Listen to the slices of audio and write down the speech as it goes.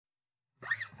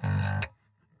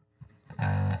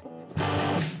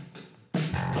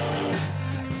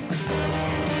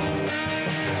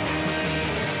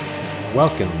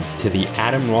Welcome to the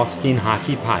Adam Rothstein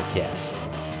Hockey Podcast.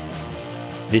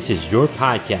 This is your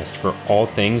podcast for all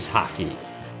things hockey.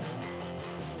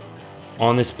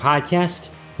 On this podcast,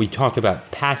 we talk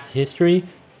about past history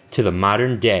to the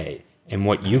modern day and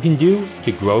what you can do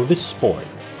to grow the sport.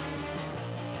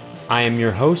 I am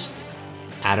your host,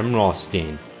 Adam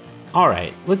Rothstein. All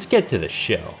right, let's get to the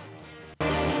show.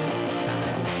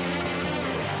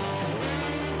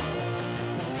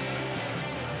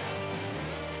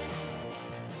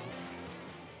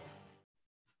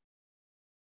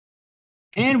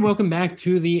 And welcome back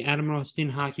to the Adam Rothstein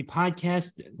Hockey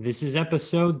Podcast. This is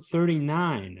episode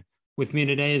 39. With me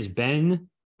today is Ben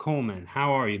Coleman.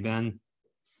 How are you, Ben?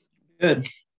 Good.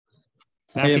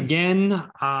 Back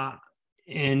again.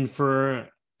 And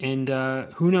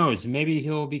who knows? Maybe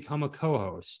he'll become a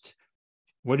co-host.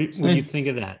 What do you think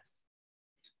of that?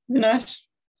 Nice.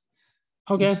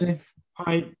 Okay. All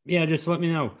right. Yeah, just let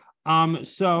me know.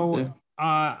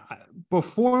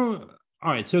 All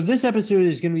right, so this episode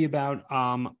is going to be about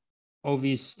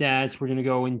OV's stats. We're going to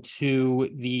go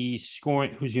into the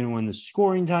scoring, who's going to win the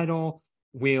scoring title.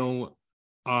 We'll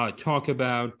talk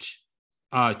about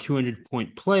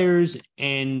 200-point players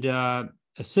and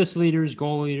assist leaders,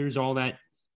 goal leaders, all that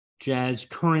jazz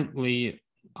currently.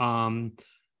 But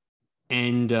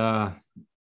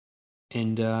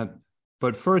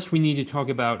first we need to talk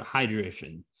about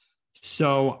hydration.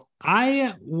 So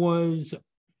I was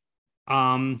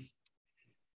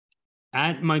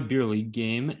at my beer league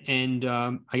game, and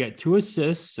I got 2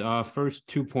 assists, first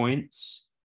 2 points,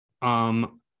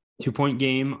 2-point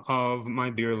game of my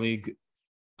beer league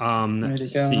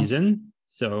season.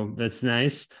 So that's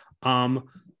nice.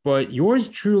 But yours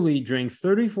truly drank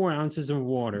 34 ounces of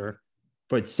water,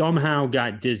 but somehow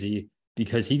got dizzy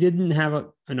because he didn't have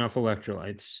enough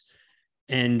electrolytes.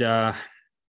 And I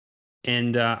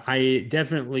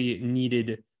definitely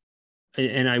needed,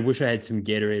 and I wish I had some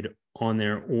Gatorade on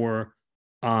there, or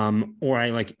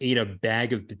I ate a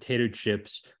bag of potato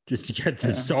chips just to get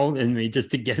the salt in me, just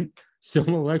to get some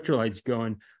electrolytes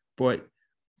going. But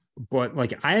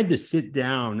I had to sit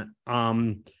down,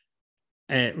 and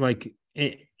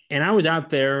I was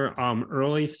out there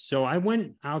early, so I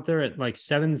went out there at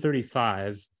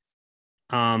 7:35,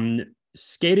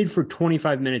 skated for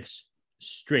 25 minutes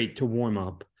straight to warm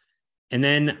up, and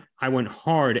then I went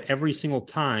hard every single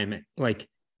time,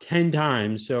 10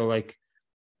 times. So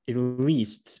at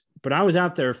least, but I was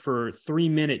out there for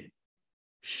 3-minute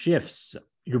shifts.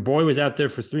 Your boy was out there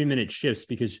for 3-minute shifts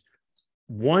because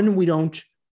one, we don't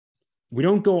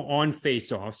go on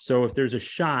face-offs. So if there's a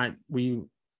shot,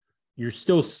 you're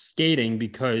still skating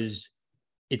because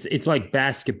it's like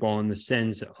basketball in the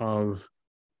sense of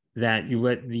that you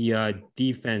let the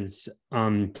defense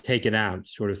take it out,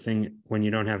 sort of thing, when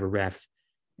you don't have a ref.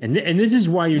 And this is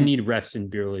why you need refs in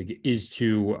beer league, is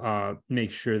to make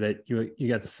sure that you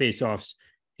got the face-offs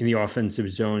in the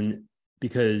offensive zone,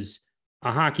 because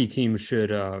a hockey team should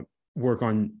work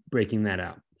on breaking that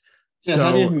out. Yeah. So,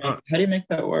 how do you make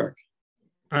that work?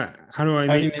 How do you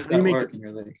make that work in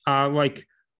your league?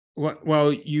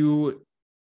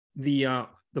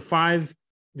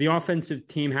 The offensive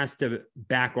team has to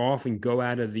back off and go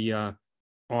out of the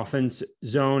offense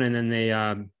zone, and then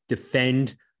they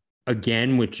defend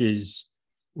again, which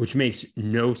makes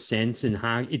no sense in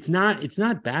hockey. It's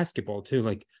not basketball too.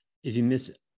 If you miss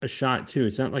a shot too,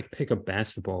 it's not like pickup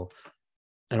basketball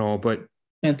at all. But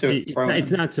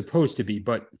it's not supposed to be.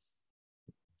 But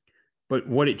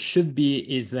what it should be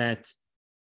is that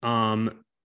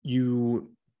you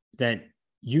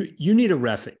need a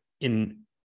ref in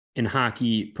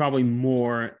hockey probably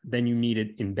more than you need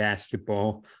it in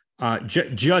basketball.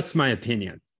 Just my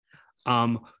opinion.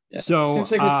 Yeah, so it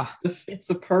seems like it defeats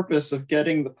the purpose of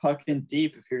getting the puck in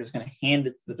deep if you're just going to hand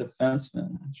it to the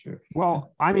defenseman. Sure.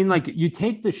 Well, I mean, you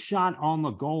take the shot on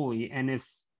the goalie, and if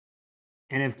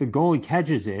the goalie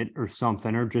catches it or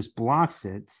something, or just blocks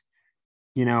it,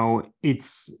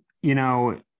 it's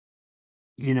that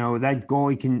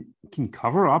goalie can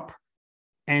cover up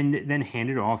and then hand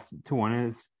it off to one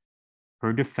of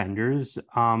her defenders,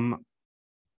 and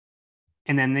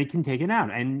then they can take it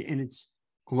out, and it's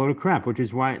a load of crap, and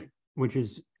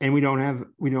we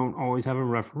don't always have a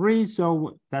referee,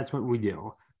 so that's what we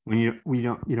do when you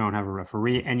don't have a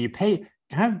referee, and you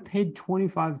have paid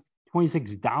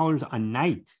 $26 a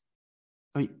night,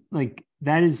 like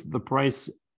that is the price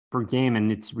per game, and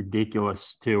it's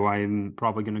ridiculous too. I'm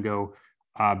probably going to go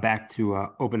back to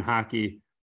open hockey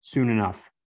soon enough.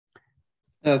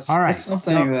 That's all right. That's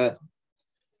something that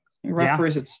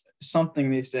referees, it's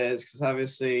something these days, because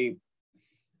obviously,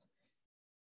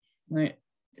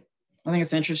 I think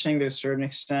it's interesting to a certain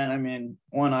extent. I mean,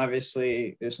 one,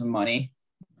 obviously there's the money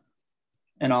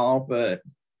and all, but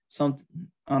some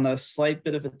on a slight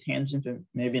bit of a tangent, but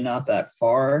maybe not that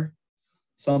far,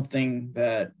 something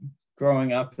that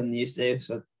growing up in these days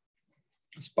that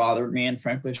has bothered me and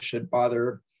frankly should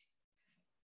bother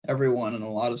everyone in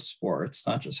a lot of sports,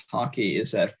 not just hockey,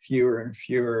 is that fewer and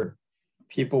fewer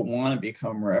people want to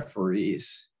become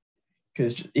referees.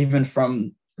 Because even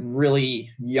from really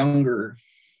younger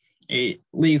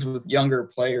leagues with younger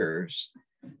players,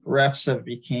 refs have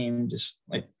become just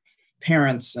like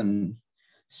parents and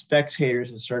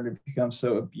spectators have started to become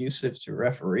so abusive to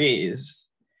referees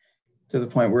to the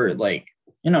point where, like,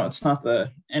 it's not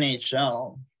the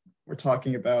NHL. We're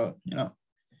talking about,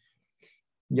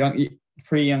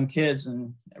 pretty young kids,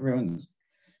 and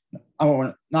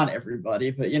not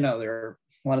everybody, but, there are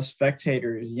a lot of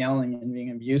spectators yelling and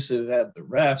being abusive at the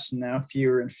refs. And now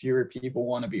fewer and fewer people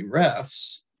want to be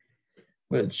refs,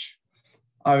 which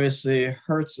obviously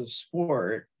hurts the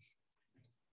sport.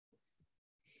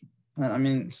 I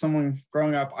mean, someone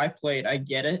growing up, I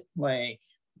get it. Like,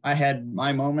 I had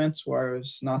my moments where I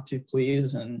was not too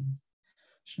pleased and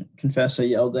confess I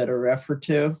yelled at a ref or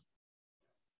two.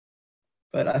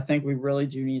 But I think we really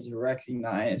do need to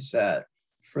recognize that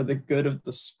for the good of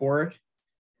the sport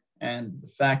and the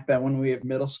fact that when we have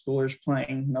middle schoolers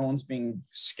playing, no one's being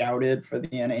scouted for the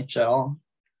NHL,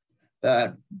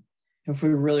 that if we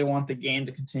really want the game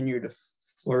to continue to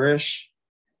flourish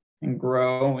and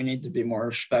grow, we need to be more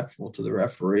respectful to the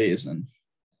referees. And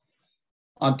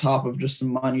on top of just the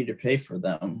money to pay for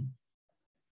them,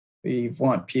 we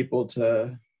want people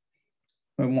to,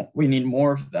 we need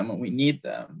more of them and we need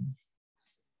them.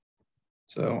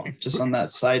 So just on that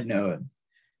side note,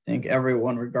 I think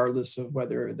everyone, regardless of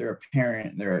whether they're a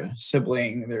parent, they're a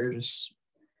sibling, they're just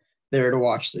there to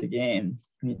watch the game,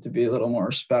 need to be a little more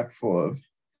respectful of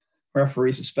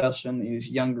referees, especially in these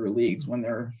younger leagues when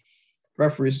they're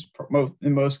referees.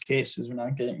 In most cases, are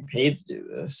not getting paid to do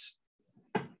this.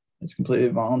 It's completely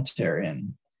voluntary,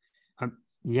 and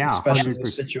especially in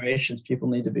those situations, people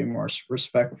need to be more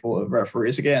respectful of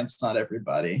referees. Again, it's not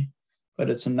everybody, but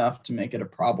it's enough to make it a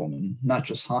problem, and not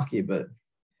just hockey, but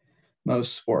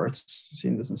most sports. I've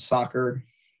seen this in soccer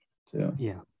too.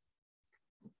 Yeah.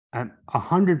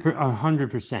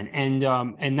 100%.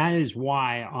 And that is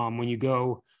why when you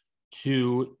go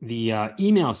to the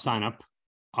email sign up,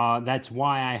 that's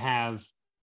why I have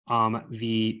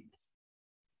the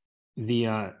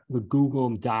Google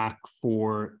Doc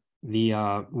for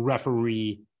the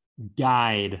referee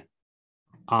guide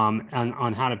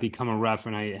on how to become a ref,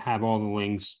 and I have all the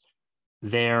links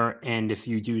there. And if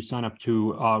you do sign up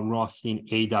to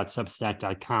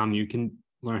rothsteina.substack.com, you can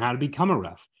learn how to become a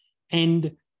ref.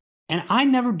 And I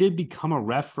never did become a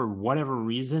ref for whatever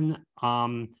reason.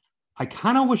 I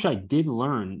kind of wish I did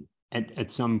learn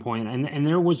at some point, and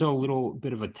there was a little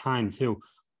bit of a time too,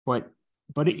 but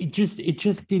it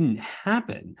just didn't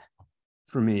happen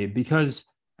for me because,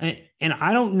 and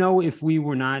I don't know if we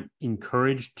were not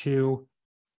encouraged to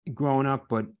growing up,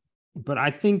 but I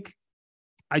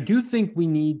do think we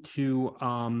need to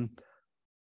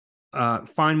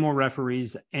find more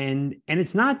referees, and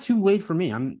it's not too late for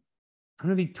me. I'm going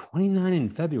to be 29 in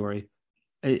February.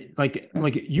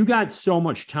 Like you got so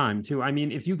much time too. I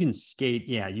mean, if you can skate,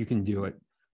 yeah, you can do it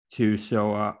too.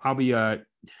 So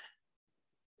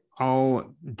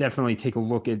I'll definitely take a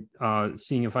look at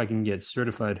seeing if I can get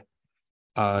certified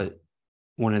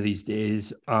one of these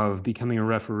days of becoming a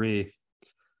referee.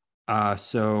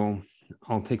 So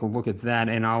I'll take a look at that,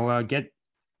 and I'll get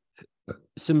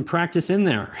some practice in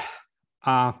there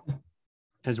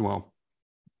as well.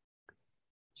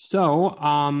 So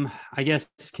I guess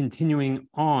continuing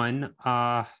on,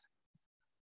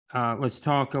 let's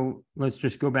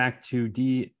just go back to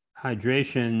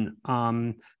dehydration.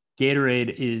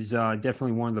 Gatorade is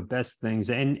definitely one of the best things,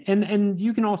 and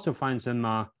you can also find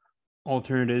some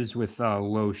alternatives with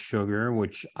low sugar,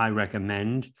 which I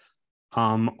recommend.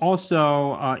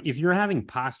 Also, if you're having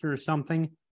pasta or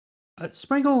something,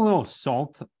 sprinkle a little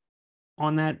salt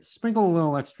on that. Sprinkle a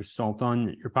little extra salt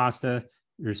on your pasta,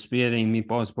 your spaghetti and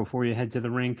meatballs before you head to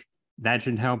the rink. That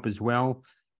should help as well.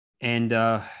 And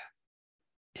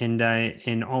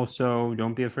also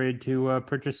don't be afraid to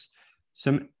purchase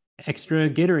some extra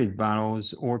Gatorade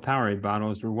bottles or Powerade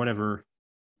bottles or whatever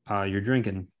you're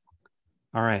drinking.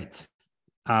 All right.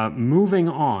 Moving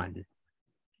on.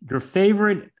 Your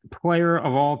favorite player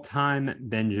of all time,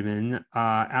 Benjamin,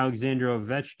 Alexander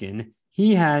Ovechkin,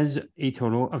 he has a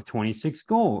total of 26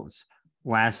 goals.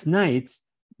 Last night,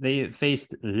 they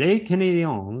faced Les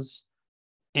Canadiens,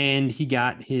 and he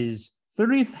got his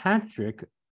 30th hat trick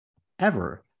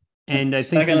ever. And I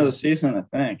think second of the he's season, I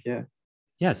think.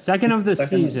 Yeah, second of the second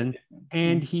of the season, season.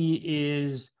 and he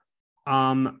is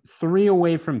 3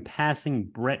 away from passing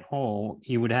Brett Hull.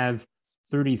 He would have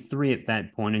 33 at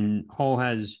that point, and Hull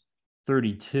has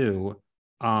 32.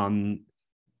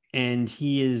 And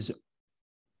he is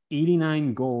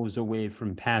 89 goals away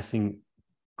from passing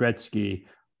Gretzky.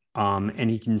 And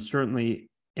he can certainly,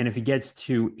 and if he gets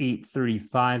to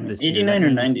 835 this year, 89 or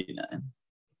 99.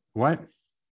 What?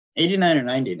 89 or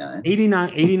 99.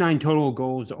 89 total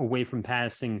goals away from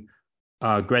passing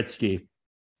Gretzky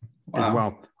as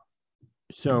well.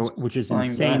 So, which is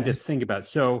insane to think about.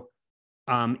 So,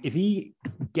 if he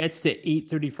gets to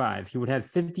 835, he would have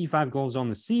 55 goals on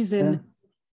the season,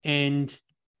 and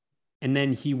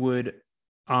then he would,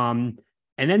 and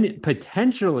then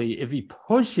potentially if he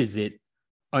pushes it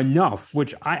enough,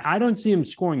 which I don't see him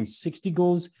scoring 60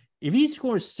 goals. If he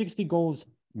scores 60 goals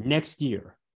next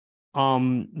year,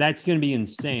 that's going to be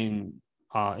insane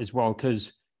as well,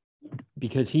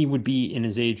 because he would be in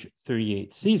his age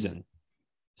 38 season.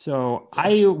 So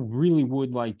I really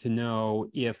would like to know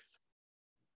if,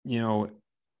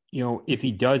 if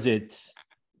he does it,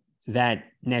 that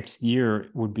next year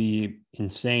would be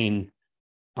insane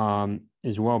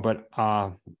as well. But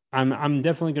I'm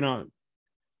definitely gonna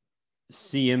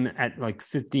see him at like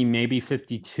 50, maybe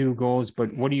 52 goals.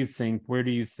 But what do you think? Where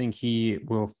do you think he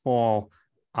will fall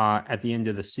at the end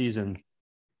of the season?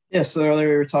 Yeah, so earlier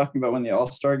we were talking about when the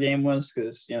All-Star game was,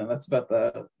 because that's about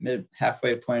the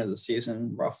halfway point of the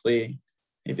season, roughly,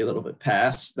 maybe a little bit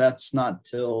past. That's not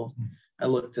till, I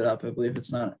looked it up, I believe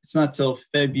it's not till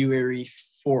February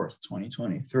 4th,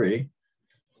 2023.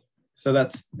 So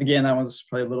that was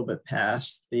probably a little bit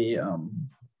past the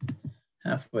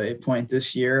halfway point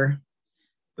this year.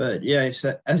 But yeah,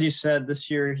 as you said,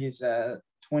 this year he's at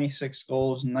 26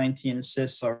 goals and 19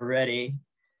 assists already.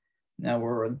 Now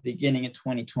we're at the beginning of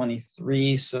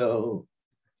 2023, so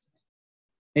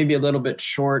maybe a little bit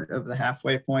short of the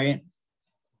halfway point.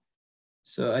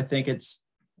 So I think it's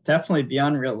definitely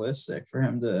beyond realistic for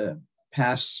him to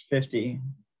pass 50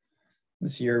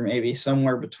 this year, maybe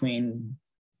somewhere between,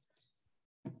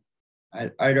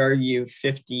 I'd argue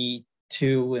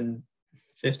 52 and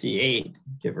 58,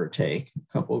 give or take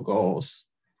a couple of goals.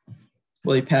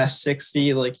 Will he pass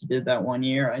 60 like he did that one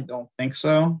year? I don't think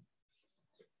so.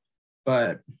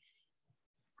 But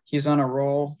he's on a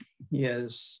roll. He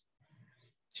has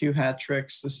 2 hat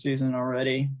tricks this season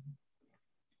already.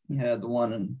 He had the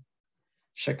one in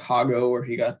Chicago where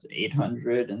he got to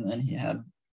 800, and then he had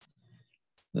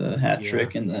the hat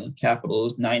trick in the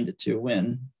Capitals 9-2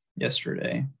 win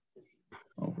yesterday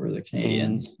over the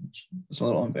Canadiens, which was a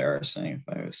little embarrassing if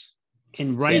I was.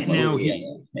 And right now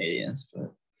Canadiens,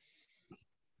 but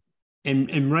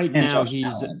and right now Josh he's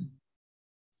Allen.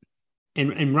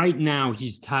 And right now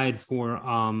he's tied for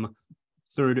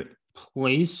third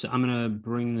place. I'm gonna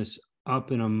bring this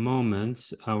up in a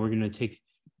moment. We're gonna take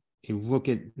a look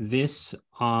at this.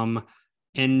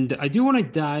 And I do want to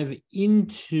dive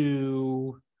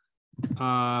into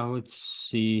let's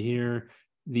see here,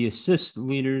 the assist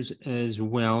leaders as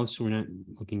well. So we're not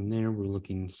looking there, we're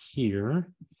looking here.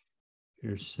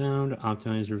 Here's sound,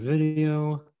 optimizer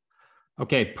video.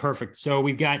 Okay, perfect. So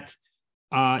we've got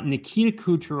Nikita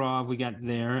Kucherov, we got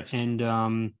there, and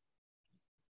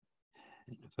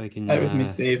if I can with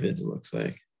McDavid, it looks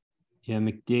like. Yeah,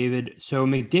 McDavid. So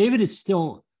McDavid is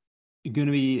still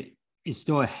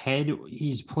ahead.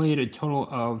 He's played a total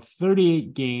of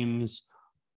 38 games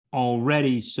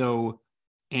already. So,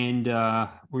 and I'm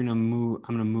gonna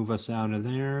move us out of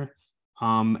there.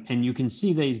 And you can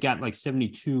see that he's got like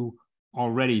 72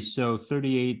 already. So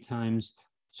 38 times.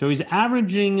 So he's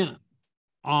averaging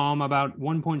about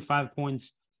 1.5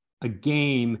 points a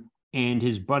game, and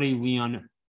his buddy Leon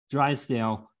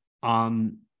Drysdale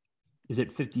is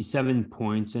at 57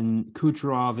 points, and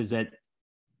Kucherov is at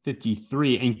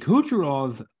 53. And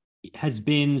Kucherov has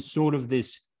been sort of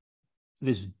this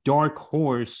dark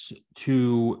horse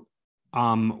to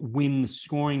win the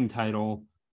scoring title.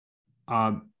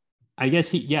 I guess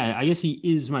he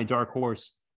is my dark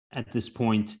horse at this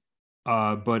point.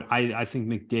 But I think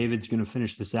McDavid's going to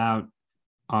finish this out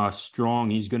strong.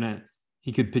 He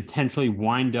could potentially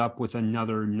wind up with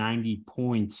another 90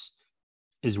 points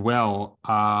as well.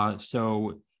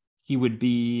 So he would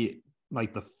be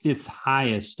like the 5th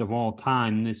highest of all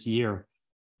time this year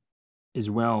as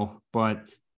well. But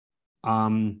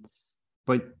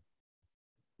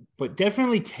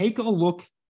definitely take a look.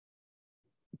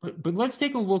 But let's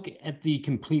take a look at the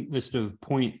complete list of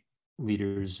point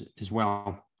leaders as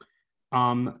well.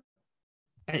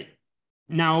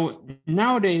 Now,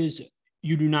 nowadays,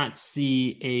 you do not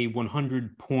see a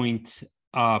 100 point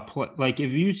like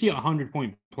if you see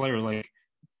 100-point player,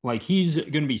 like he's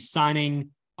going to be signing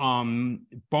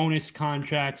bonus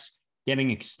contracts,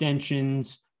 getting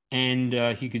extensions, and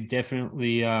he could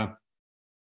definitely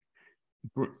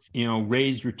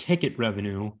raise your ticket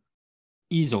revenue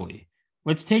easily.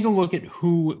 Let's take a look at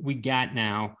who we got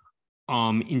now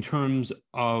in terms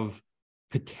of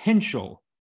potential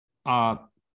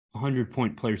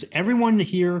 100-point players. Everyone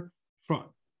here from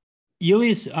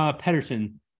Elias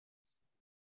Pettersson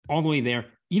all the way there.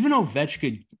 Even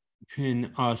Ovechkin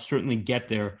can certainly get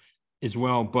there as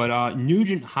well. But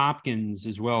Nugent Hopkins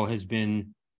as well has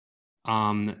been,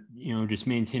 just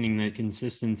maintaining that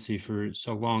consistency for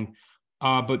so long.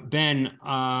 But Ben,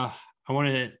 I want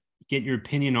to get your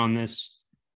opinion on this.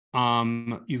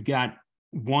 You've got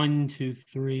 1, 2,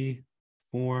 3,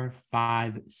 4,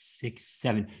 5, 6,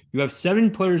 7. You have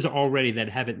 7 players already that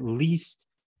have at least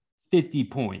 50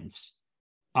 points.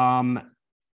 And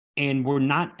we're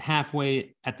not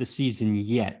halfway at the season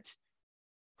yet.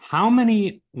 How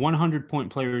many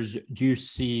 100-point players do you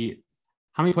see?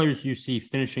 How many players do you see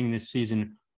finishing this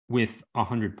season with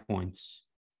 100 points?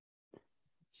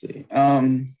 Let's see. I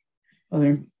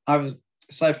think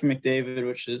aside from McDavid,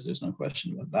 there's no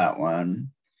question about that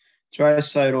one.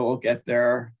 Draisaitl will get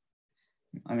there.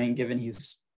 I mean, even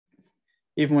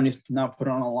when he's not put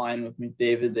on a line with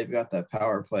McDavid, they've got that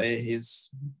power play. He's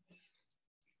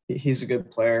a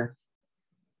good player,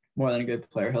 more than a good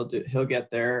player. He'll get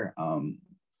there.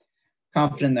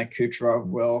 Confident that Kucherov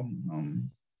will. I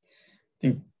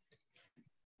think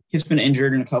he's been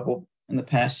injured in the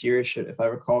past year, if I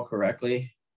recall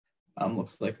correctly.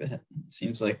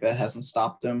 Seems like that hasn't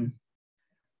stopped him.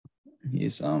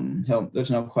 There's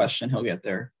no question he'll get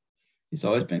there. He's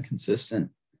always been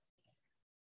consistent.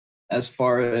 As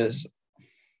far as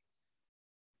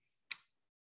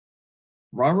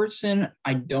Robertson,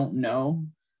 I don't know.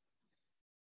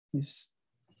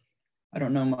 I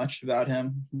don't know much about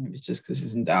him. Maybe just because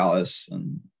he's in Dallas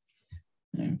and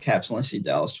Caps only see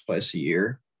Dallas twice a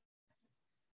year.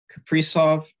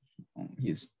 Kaprizov,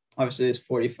 he's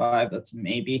 45. That's a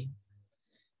maybe.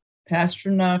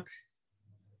 Pasternak,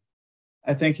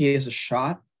 I think he has a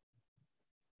shot.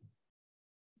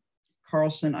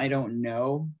 Carlson, I don't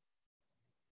know.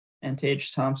 And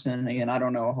Tage Thompson, again, I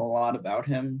don't know a whole lot about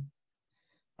him.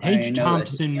 Tage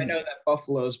Thompson. I know that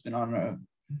Buffalo's been on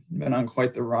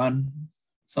quite the run.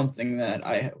 Something that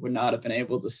I would not have been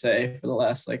able to say for the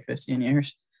last 15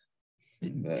 years.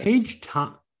 But Tage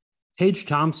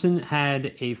Thompson had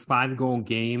a 5-goal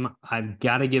game. I've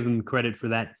got to give him credit for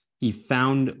that. He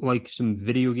found some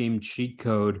video game cheat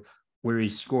code where he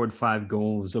scored 5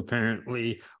 goals.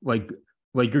 Apparently, like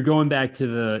you're going back to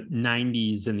the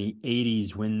 90s and the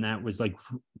 80s when that was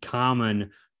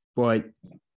common, but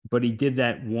he did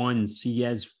that once. He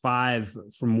has 5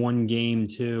 from one game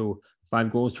too,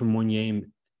 5 goals from one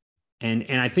game. And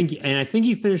I think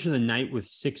he finished the night with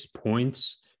 6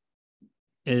 points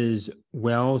as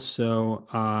well. So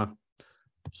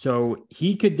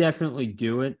he could definitely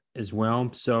do it as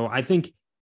well. So I think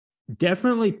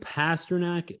definitely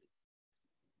Pasternak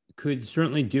could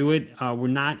certainly do it. We're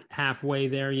not halfway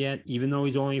there yet, even though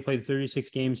he's only played 36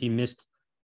 games. I'm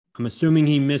assuming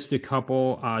he missed a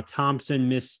couple. Thompson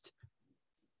missed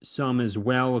some as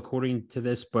well, according to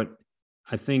this, but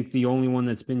I think the only one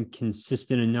that's been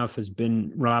consistent enough has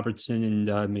been Robertson and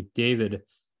McDavid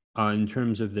in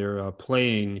terms of their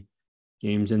playing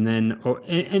games. And then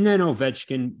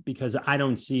Ovechkin, because I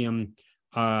don't see him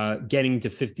getting to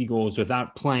 50 goals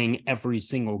without playing every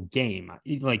single game.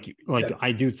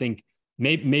 I do think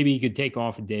maybe he could take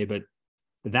off a day, but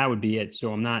that would be it.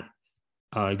 So I'm not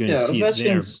going to see it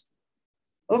there.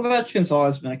 Ovechkin's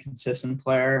always been a consistent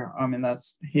player. I mean,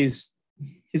 he's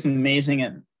amazing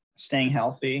at staying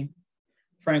healthy.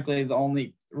 Frankly, the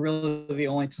only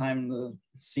time in the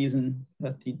season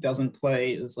that he doesn't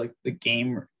play is the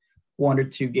game, 1 or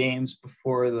 2 games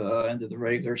before the end of the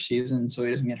regular season, so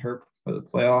he doesn't get hurt for the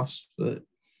playoffs. But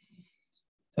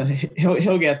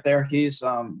he'll get there. He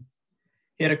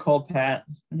had a cold pat.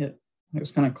 He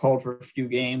was kind of cold for a few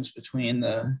games between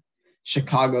the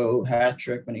Chicago hat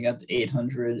trick when he got to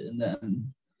 800, and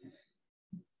then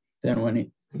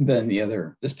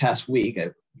this past week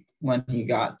when he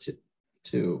got to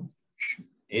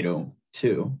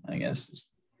 802, I guess.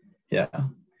 Yeah.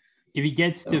 If he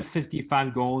gets to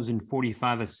 55 goals and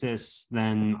 45 assists,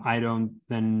 then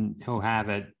he'll have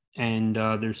it. And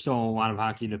there's still a lot of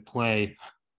hockey to play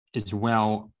as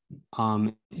well.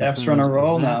 Caps run a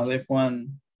roll now. They've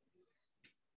won,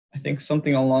 I think,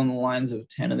 something along the lines of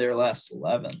 10 of their last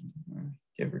 11,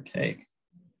 give or take.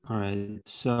 All right.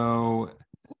 So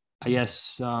I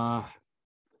guess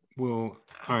All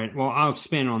right. Well, I'll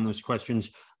expand on those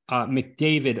questions.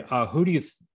 McDavid, who do you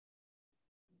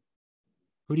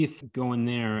go in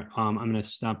there? I'm going to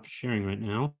stop sharing right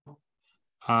now.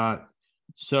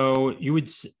 So you would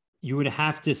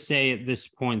have to say at this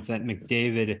point that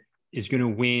McDavid is going to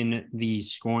win the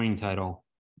scoring title.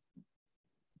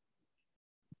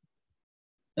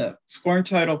 Scoring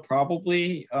title,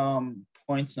 probably.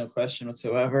 Points, no question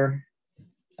whatsoever.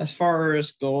 As far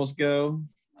as goals go,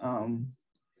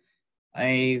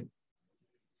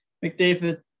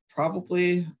 McDavid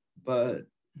probably, but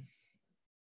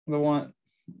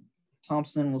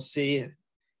Thompson, we'll see. If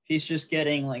he's just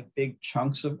getting like big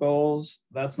chunks of goals,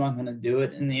 that's not going to do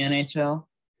it in the NHL.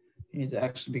 He needs to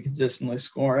actually be consistently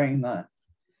scoring, not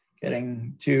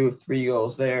getting 2-3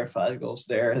 goals there, 5 goals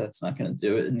there. That's not going to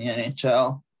do it in the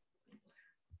NHL.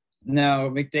 Now,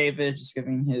 McDavid, just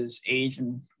given his age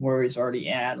and where he's already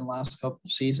at in the last couple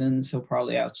of seasons, he'll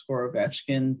probably outscore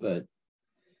Ovechkin, but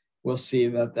we'll see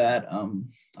about that. I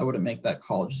wouldn't make that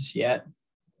call just yet.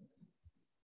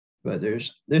 But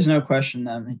there's no question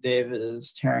that McDavid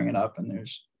is tearing it up, and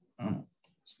there's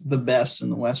the best in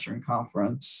the Western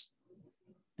Conference.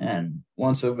 And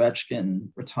once Ovechkin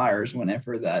retires,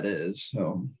 whenever that is,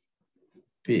 he'll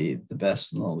be the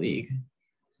best in the league,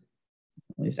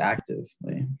 at least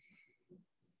actively.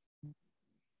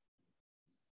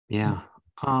 Yeah.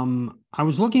 I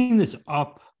was looking this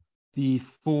up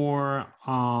before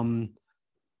we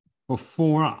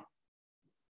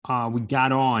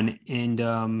got on, and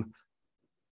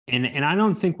I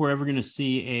don't think we're ever going to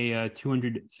see a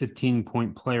 215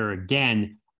 point player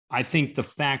again. I think the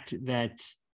fact that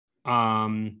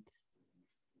that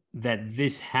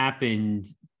this happened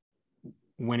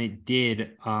when it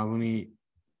did, let me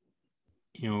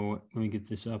get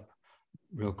this up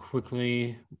real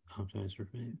quickly.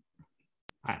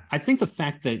 I think the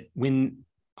fact that when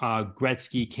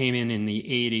Gretzky came in the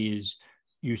 80s,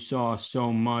 you saw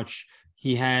so much.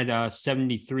 He had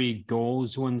 73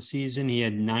 goals one season. He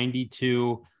had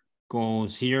 92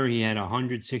 goals here. He had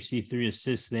 163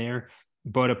 assists there.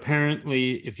 But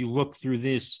apparently, if you look through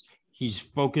this, he's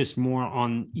focused more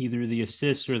on either the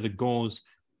assists or the goals.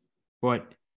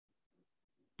 But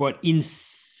in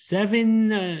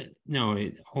 7,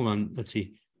 hold on. Let's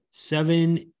see.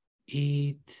 7,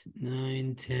 8,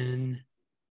 9, 10,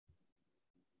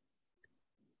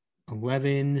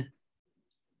 11,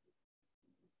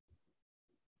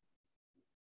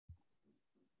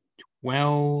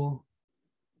 12.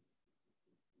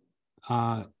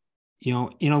 In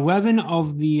 11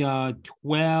 of the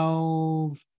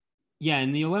 12,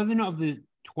 in the 11 of the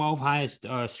 12 highest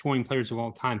scoring players of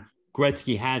all time,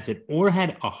 Gretzky has it, or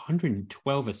had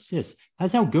 112 assists.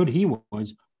 That's how good he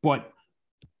was. But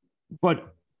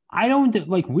I don't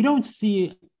we don't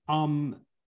see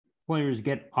players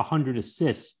get 100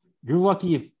 assists. You're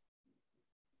lucky if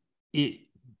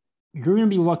you're going to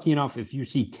be lucky enough if you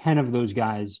see 10 of those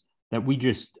guys that we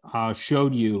just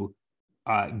showed you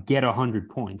get 100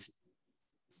 points.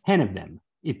 10 of them.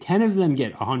 If 10 of them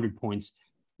get 100 points,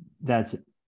 that's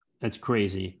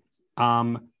crazy.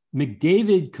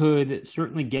 McDavid could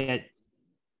certainly get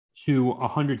to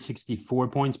 164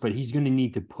 points, but he's going to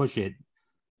need to push it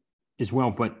as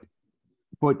well. But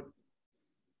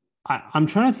I'm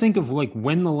trying to think of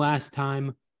when the last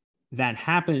time that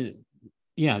happened.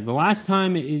 Yeah, the last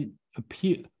time it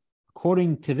appeared,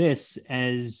 according to this,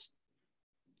 as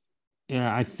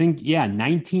I think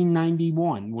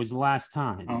 1991 was the last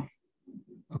time. Oh.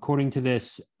 According to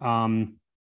this,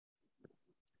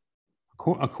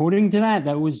 according to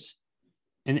that was,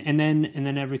 and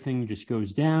then everything just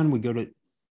goes down. We go to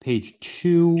page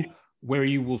 2, where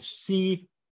you will see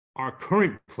our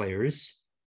current players,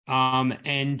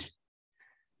 and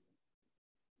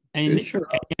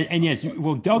yes,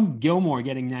 well, Doug Gilmour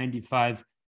getting 95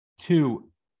 too,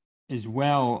 as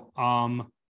well.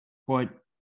 But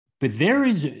there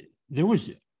was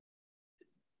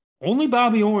only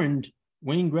Bobby Orr and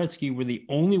Wayne Gretzky were the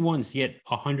only ones to get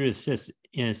 100 assists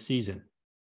in a season,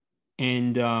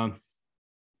 and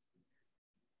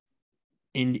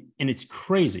it's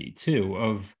crazy too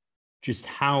of just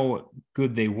how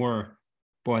good they were.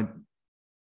 But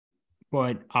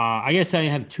I guess I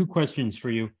have 2 questions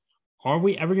for you. Are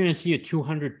we ever going to see a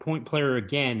 200-point player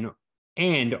again?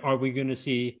 And are we going to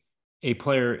see a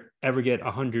player ever get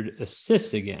 100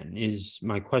 assists again?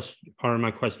 Are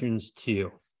my questions to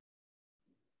you.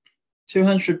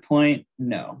 200-point,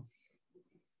 no.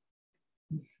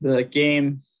 The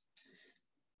game,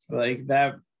 like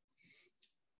that.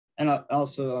 And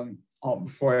also,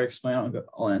 before I explain,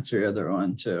 I'll answer the other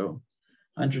one too.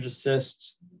 100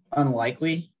 assists,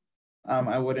 unlikely.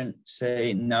 I wouldn't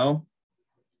say no.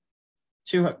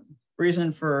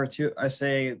 reason I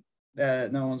say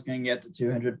that no one's going to get to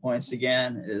 200 points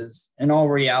again is, in all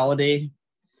reality,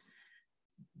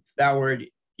 that would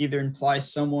either imply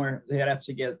somewhere they'd have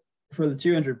to get, for the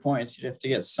 200 points, you'd have to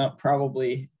get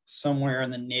probably somewhere in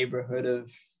the neighborhood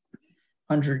of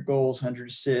 100 goals, 100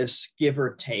 assists, give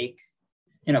or take,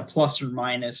 plus or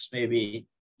minus maybe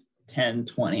 10,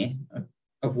 20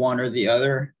 of one or the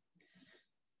other.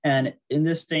 And in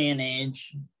this day and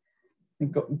age,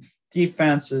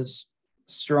 defense is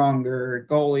stronger,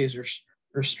 goalies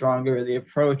are stronger, the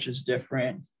approach is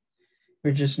different.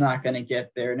 We're just not going to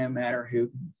get there no matter who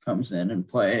comes in and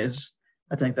plays.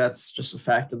 I think that's just a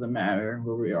fact of the matter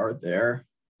where we are there.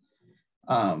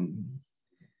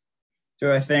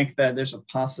 Do I think that there's a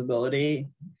possibility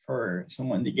for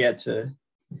someone to get to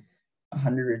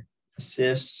 100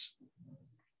 assists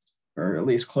or at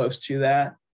least close to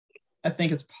that? I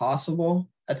think it's possible.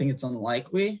 I think it's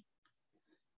unlikely,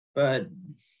 but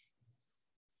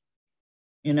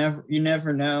you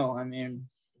never know. I mean,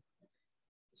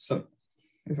 so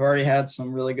we've already had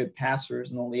some really good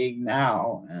passers in the league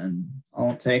now, and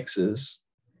all it takes is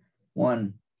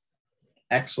one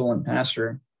excellent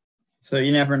passer. So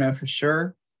you never know for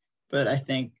sure, but I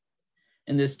think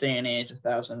in this day and age,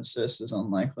 1,000 assists is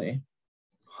unlikely.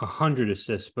 100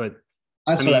 assists, but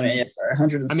that's what I mean. Yeah, sorry,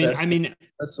 100 assists. I mean,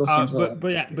 that still seems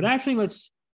but actually,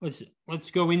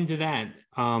 let's go into that.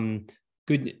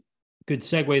 Good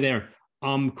segue there.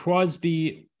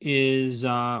 Crosby is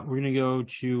we're gonna go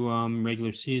to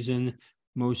regular season,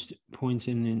 most points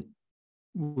in.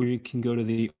 We can go to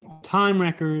the all-time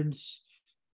records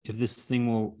if this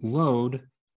thing will load.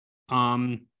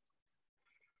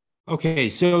 Okay,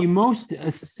 so most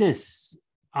assists.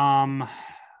 We're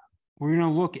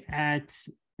gonna look at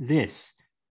this.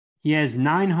 He has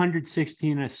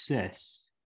 916 assists,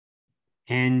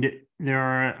 and there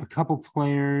are a couple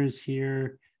players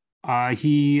here.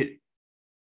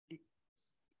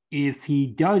 If he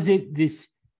does it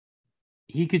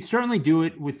he could certainly do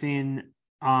it within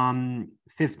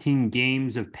 15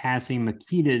 games of passing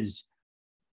Makita's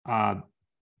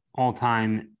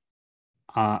all-time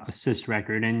assist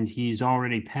record, and he's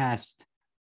already passed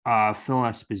Phil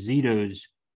Esposito's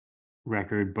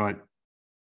record, but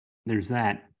there's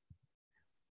that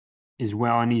as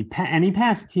well, and he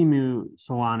passed Teemu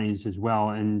Selanne's as well,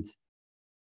 and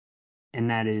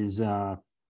that is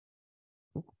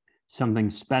something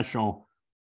special.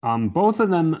 Both of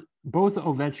them, both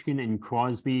Ovechkin and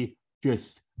Crosby,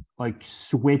 just like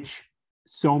switch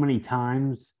so many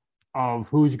times of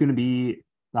who's going to be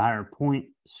the higher point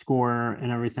scorer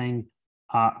and everything.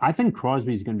 I think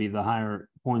Crosby's going to be the higher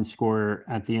point scorer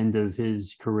at the end of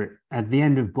his career. At the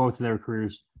end of both of their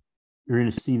careers, you're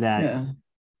going to see that. Yeah.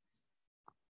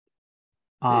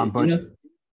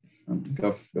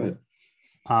 Go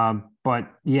ahead.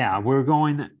 But yeah,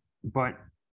 but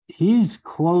he's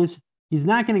close. He's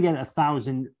not going to get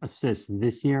 1,000 assists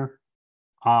this year.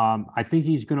 I think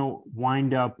he's going to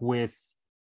wind up with,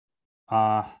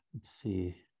 let's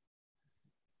see.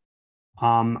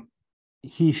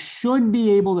 He should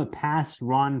be able to pass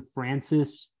Ron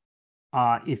Francis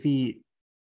if he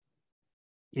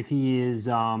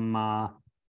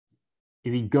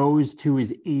goes to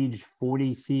his age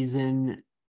 40 season.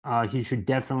 He should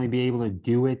definitely be able to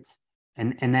do it,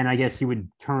 and then I guess he would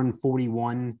turn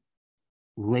 41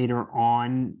 later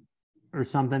on or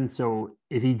something. So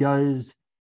if he does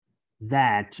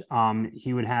that,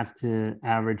 he would have to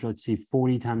average, let's see,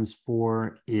 40 times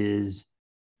 4 is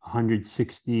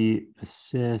 160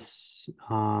 assists,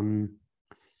 or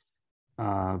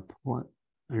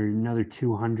another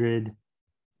 200.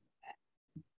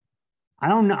 I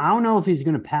don't know if he's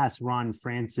going to pass Ron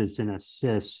Francis in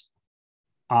assists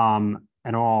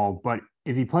at all, but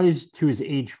if he plays to his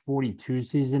age 42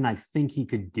 season, I think he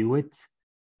could do it.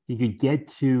 He could get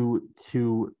to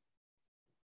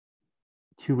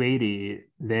 280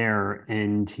 there,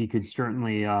 and he could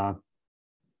certainly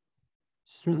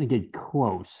get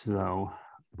close though.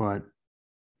 But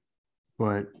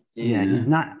yeah, he's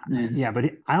not. Yeah, but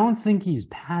I don't think he's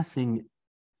passing.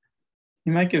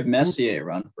 He might give Messi a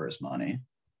run for his money.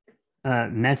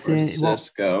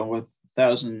 Messi go with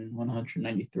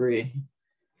 1,193.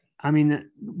 I mean,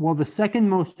 well, the second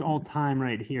most all time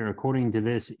right here, according to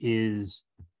this, is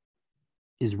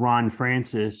Ron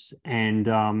Francis, and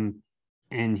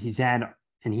he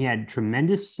had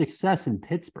tremendous success in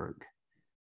Pittsburgh.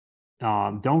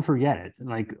 Don't forget it.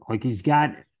 Like he's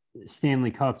got Stanley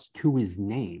Cups to his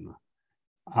name.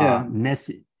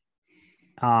 Messi.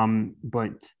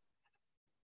 But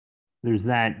there's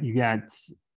that. You got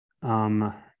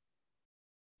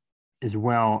as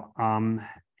well.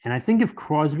 And I think if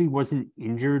Crosby wasn't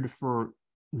injured for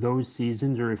those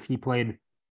seasons, or if he played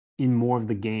in more of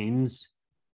the games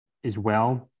as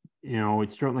well,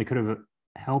 it certainly could have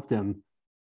helped him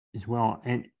as well.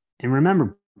 And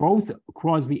remember, both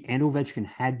Crosby and Ovechkin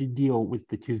had to deal with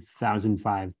the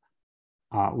 2005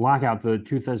 lockout, the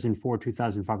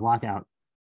 2004-2005 lockout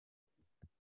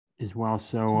as well.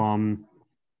 So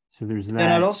there's that.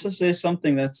 And I'd also say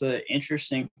something that's an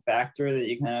interesting factor that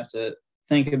you kind of have to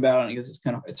think about, because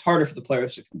it's harder for the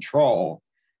players to control,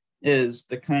 is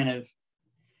the kind of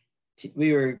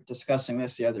we were discussing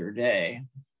this the other day,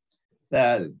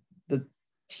 that the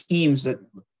teams that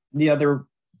the other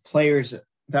players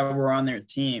that were on their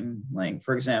team, like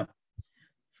for example,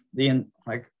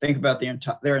 think about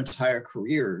their entire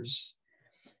careers.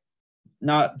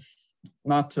 Not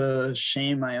to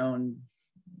shame my own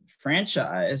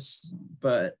franchise,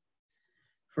 but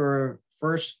for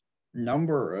first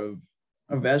number of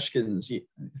Ovechkin's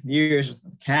years with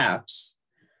the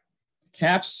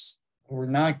Caps were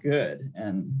not good,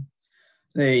 and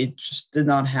they just did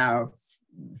not have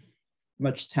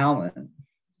much talent.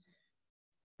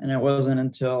 And it wasn't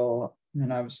until,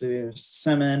 obviously there's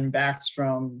Semin,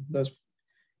 Backstrom, those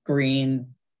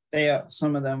Green,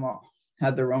 some of them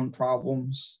had their own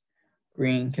problems.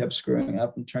 Green kept screwing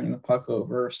up and turning the puck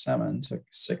over. Semin took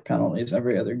sick penalties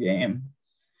every other game.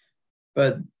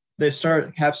 But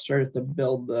Caps started to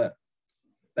build that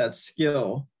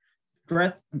skill.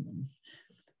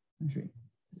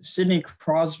 Sidney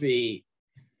Crosby,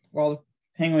 while the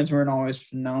Penguins weren't always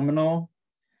phenomenal,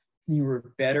 he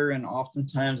were better, and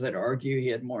oftentimes I'd argue he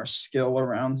had more skill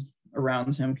around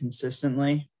him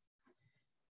consistently.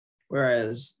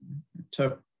 Whereas it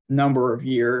took a number of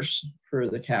years for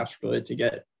the Caps really to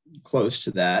get close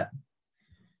to that.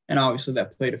 And obviously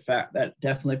that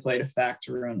definitely played a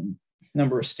factor in the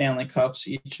number of Stanley Cups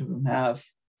each of them have,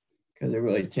 because it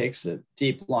really takes a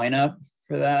deep lineup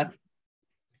for that.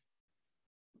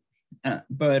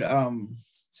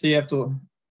 So you have to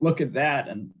look at that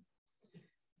and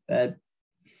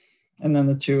then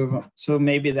the two of them. So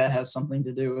maybe that has something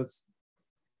to do with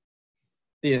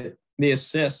the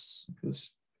assists,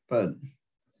 but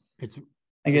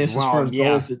I guess as far as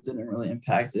goals, it didn't really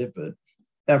impact it, but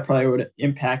that probably would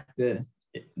impact the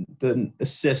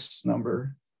assists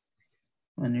number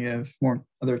when you have more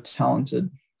other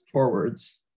talented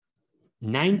forwards.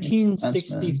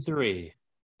 1963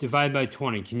 divided by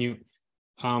 20. Can you?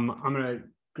 I'm gonna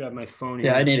grab my phone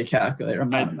here. Yeah, I need a calculator. I'm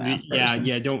not a math person.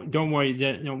 Yeah. Don't worry.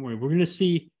 Don't worry. We're gonna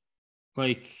see,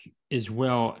 as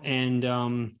well. And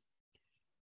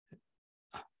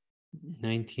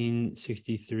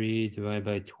 1963 divided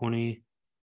by 20.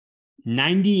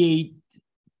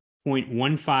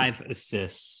 98.15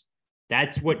 assists.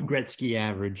 That's what Gretzky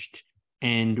averaged,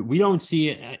 and we don't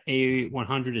see a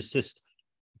 100 assist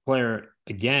player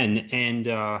again.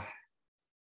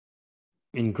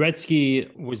 And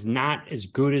Gretzky was not as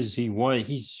good as he was.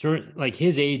 He's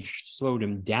his age slowed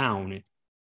him down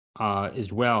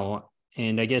as well.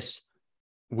 And I guess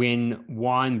when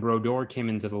Juan Brodeur came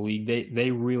into the league,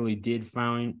 they really did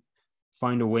find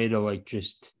a way to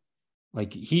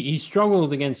he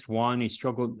struggled against Juan, he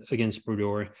struggled against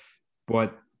Brodeur,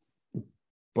 but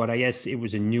I guess it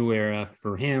was a new era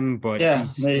for him. But yeah,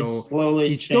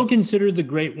 he's still considered the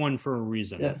great one for a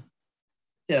reason.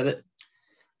 Yeah. The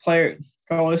player,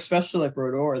 especially like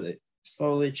Brodeur, they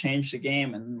slowly changed the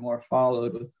game and more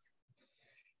followed with,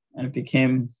 and it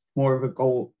became more of a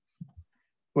goal.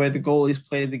 The way the goalies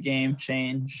played the game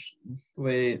changed. The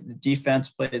way the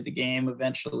defense played the game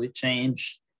eventually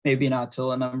changed. Maybe not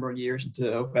till a number of years into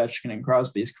Ovechkin and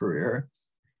Crosby's career,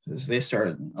 because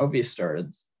Ovi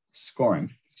started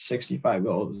scoring 65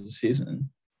 goals a season.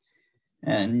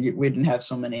 And we didn't have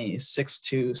so many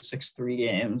 6-2, 6-3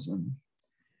 games, and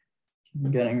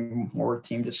getting more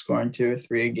teams just scoring 2 or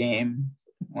 3 a game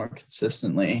more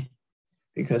consistently,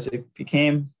 because it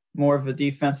became more of a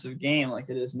defensive game like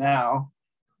it is now,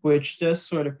 which just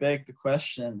sort of begged the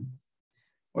question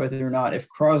whether or not if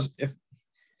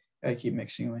I keep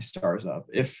mixing my stars up.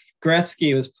 If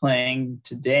Gretzky was playing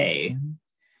today,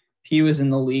 if he was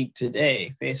in the league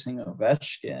today facing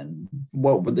Ovechkin,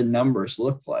 what would the numbers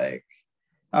look like?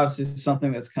 Obviously, it's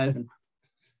something that's kind of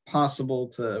impossible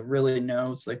to really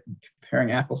know. It's like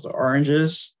comparing apples to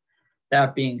oranges.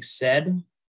 That being said,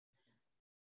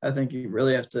 I think you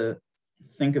really have to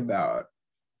think about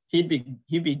he'd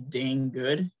be dang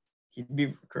good.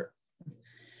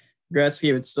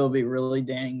 Gretzky would still be really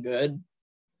dang good,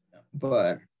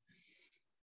 but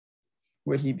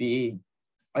would he be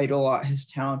his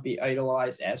talent be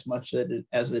idolized as much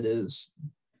as it is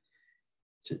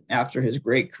after his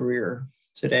great career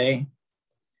today?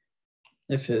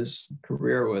 If his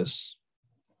career was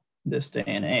this day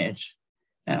and age.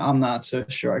 And I'm not so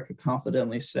sure I could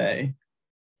confidently say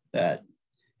that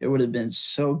it would have been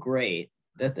so great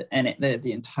that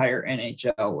the entire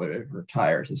NHL would have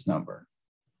retired his number.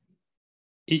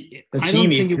 I don't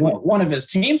think one of his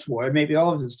teams would, maybe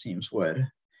all of his teams would,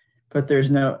 but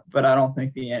I don't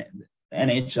think the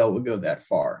NHL would go that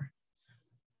far.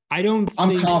 I'm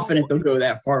confident they'll go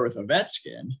that far with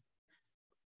Ovechkin.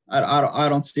 I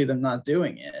don't see them not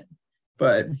doing it,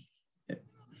 but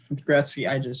with Gretzky,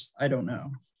 I don't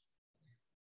know.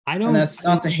 And that's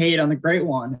not to hate on the great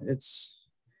one. It's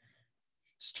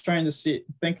trying to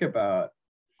think about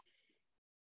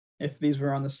if these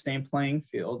were on the same playing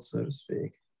field, so to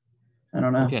speak. I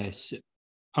don't know.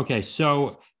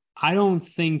 So I don't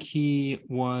think it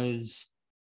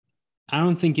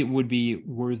would be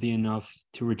worthy enough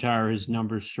to retire his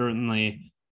numbers,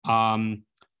 certainly. I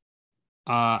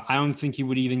don't think he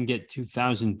would even get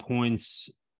 2,000 points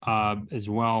as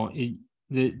well.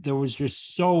 There was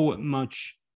just so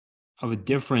much of a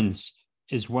difference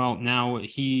as well. Now,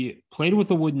 he played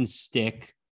with a wooden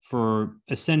stick for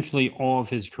essentially all of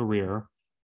his career.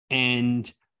 And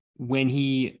when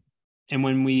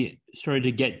we started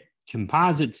to get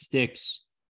composite sticks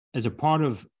as a part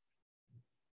of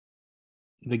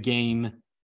the game,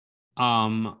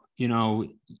 would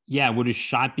his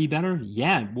shot be better?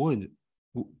 Yeah, it would.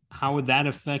 How would that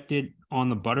affect it on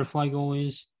the butterfly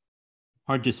goalies?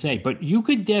 Hard to say, but you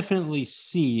could definitely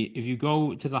see, if you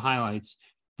go to the highlights,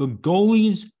 the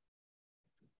goalies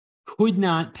could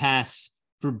not pass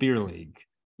for beer league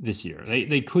this year.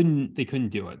 They couldn't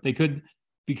do it. They could,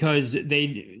 because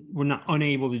they were not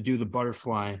unable to do the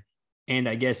butterfly. And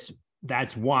I guess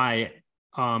that's why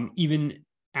even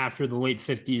after the late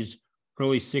 50s,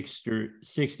 early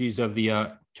 60s of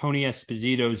the Tony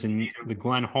Espositos and the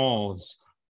Glenn Halls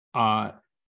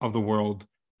of the world,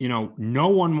 no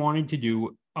one wanted to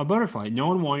do a butterfly. No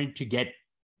one wanted to get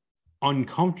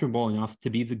uncomfortable enough to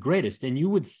be the greatest. And you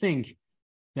would think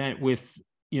that with,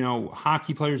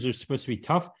 hockey players are supposed to be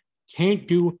tough, they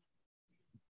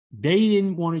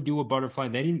didn't want to do a butterfly.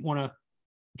 They didn't want to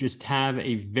just have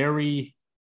a very,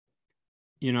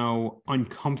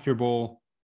 uncomfortable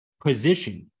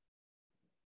position.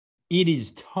 It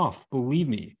is tough, believe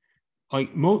me.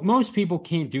 Like most people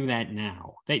can't do that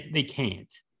now. They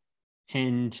can't.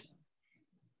 And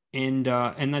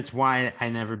that's why I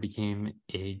never became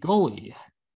a goalie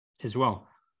as well.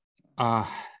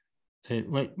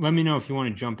 Let me know if you want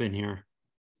to jump in here.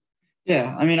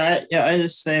 Yeah, I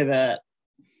just say that.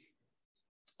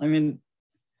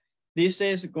 These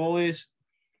days the goalies,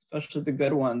 especially the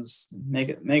good ones, make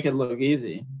it look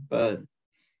easy, but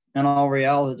in all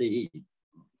reality,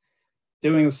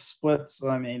 doing the splits,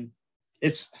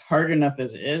 it's hard enough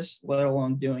as it is, let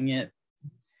alone doing it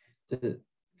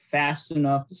fast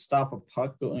enough to stop a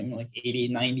puck going like 80,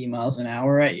 90 miles an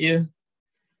hour at you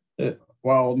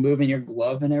while moving your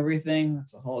glove and everything.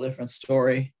 That's a whole different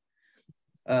story.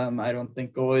 I don't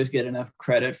think goalies get enough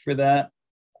credit for that.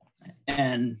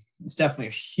 And it's definitely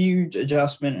a huge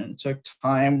adjustment and it took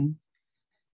time.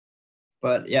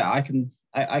 But yeah, I can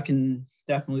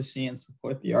definitely see and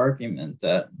support the argument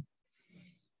that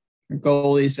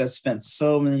goalies that spent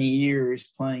so many years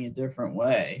playing a different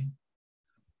way,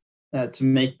 that to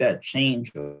make that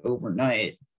change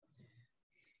overnight,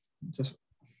 just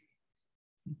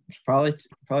probably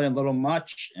a little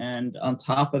much. And on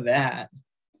top of that,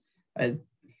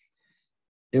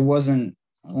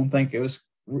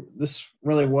 this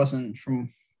really wasn't,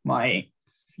 from my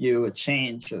view, a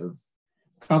change of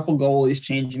a couple goalies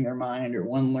changing their mind or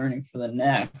one learning for the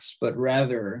next, but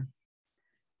rather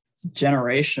it's a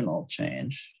generational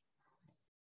change.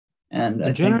 And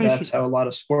I think that's how a lot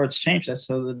of sports change. That's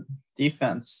how the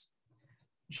defense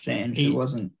changed. It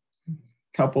wasn't a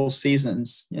couple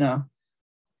seasons,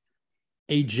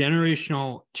 A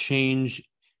generational change,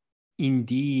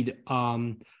 indeed.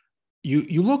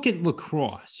 You look at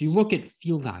lacrosse, you look at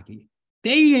field hockey.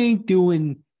 They ain't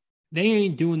doing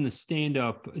the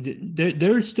stand-up.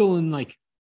 They're still in like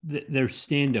their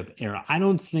stand-up era. I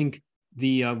don't think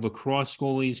the lacrosse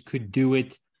goalies could do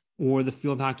it, or the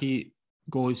field hockey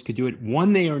goalies could do it.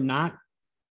 One, they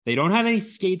don't have any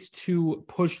skates to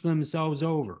push themselves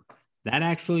over. That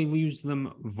actually leaves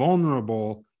them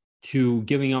vulnerable to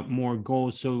giving up more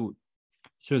goals. So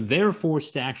they're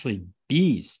forced to actually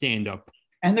be stand-up.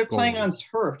 And they're playing on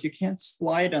turf. You can't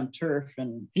slide on turf.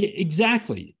 And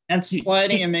exactly. And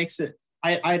sliding, it makes it,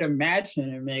 I'd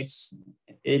imagine it makes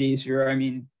it easier.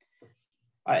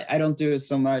 I don't do it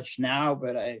so much now,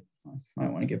 but I might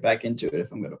want to get back into it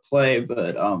if I'm going to play.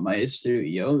 But I used to do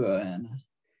yoga, and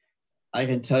I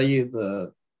can tell you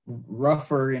the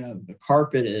rougher, the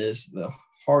carpet is, the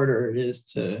harder it is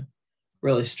to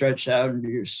really stretch out and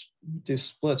do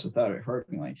splits without it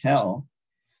hurting like hell.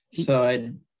 So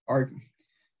I'd argue.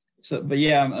 So, but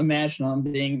yeah, imagine on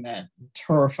being that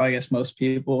turf. I guess most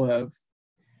people have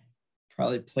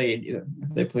probably played either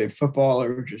if they played football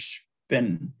or just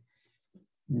been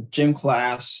gym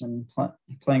class and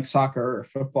playing soccer or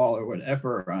football or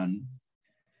whatever on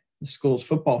the school's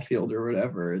football field or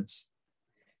whatever. It's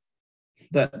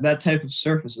that type of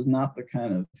surface is not the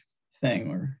kind of thing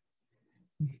where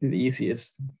the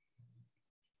easiest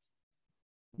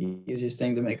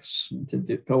thing to make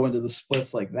go into the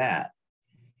splits like that.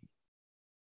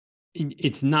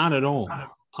 It's not at all.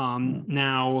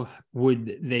 Now,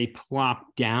 would they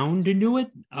plop down to do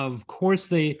it? Of course,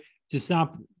 to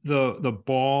stop the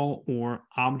ball or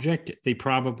object, they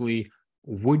probably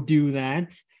would do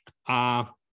that. Of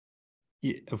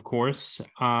course,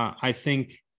 I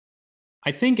think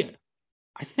if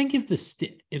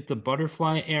the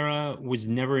butterfly era was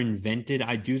never invented,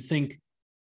 I do think,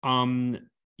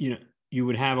 you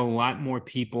would have a lot more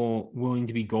people willing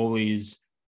to be goalies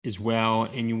as well,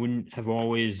 and you wouldn't have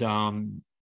always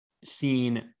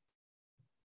seen,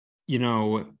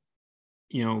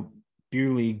 beer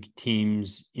league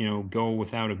teams, go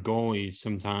without a goalie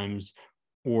sometimes,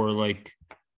 or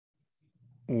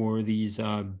these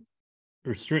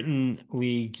or certain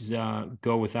leagues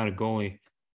go without a goalie,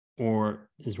 or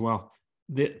as well.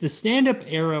 The stand-up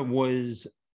era was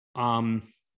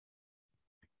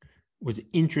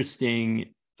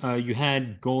interesting. You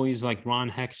had goalies like Ron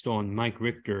Hextall and Mike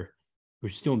Richter, who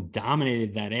still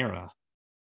dominated that era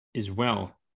as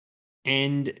well.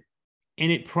 And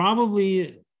it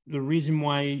probably, the reason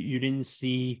why you didn't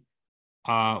see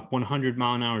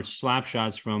 100-mile-an-hour slap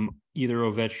shots from either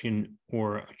Ovechkin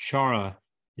or Chara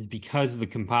is because the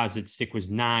composite stick was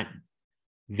not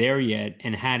there yet.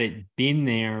 And had it been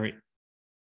there,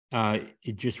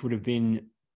 it just would have been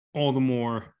all the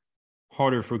more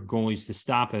harder for goalies to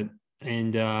stop it.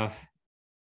 And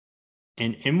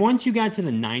once you got to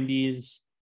the 90s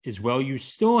as well, you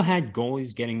still had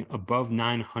goalies getting above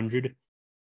 900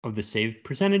 of the save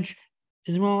percentage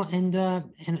as well. And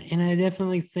I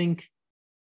definitely think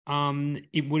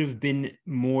it would have been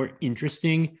more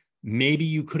interesting. Maybe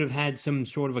you could have had some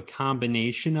sort of a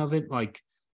combination of it. Like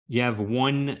you have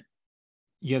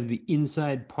the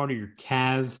inside part of your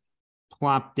calf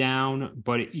plop down,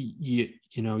 but you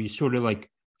sort of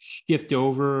like shift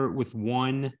over with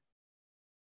one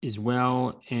as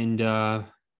well, and but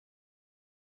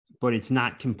it's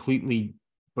not completely,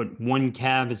 but one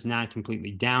calf is not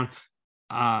completely down,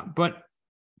 but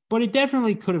it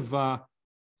definitely could have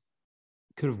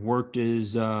worked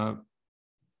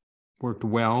worked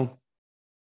well,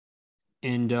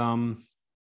 and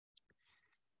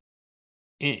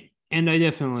I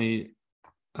definitely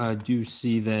do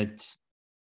see that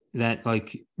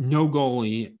like no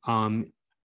goalie,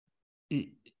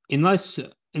 unless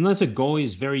a goalie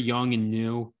is very young and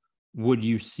new, would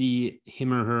you see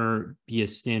him or her be a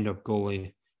stand-up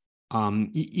goalie?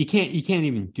 You can't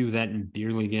even do that in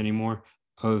beer league anymore,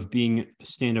 of being a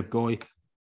stand-up goalie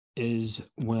as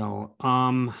well.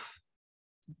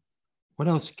 What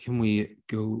else can we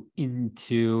go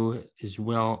into as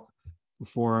well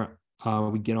before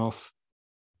we get off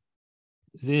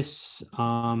this?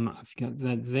 I've got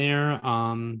that there.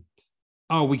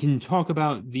 We can talk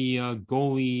about the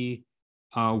goalie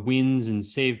wins and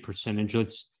save percentage.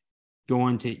 Let's go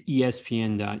on to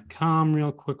ESPN.com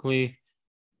real quickly.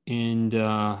 And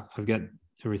I've got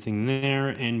everything there.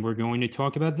 And we're going to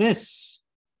talk about this.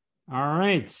 All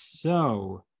right.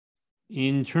 So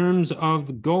in terms of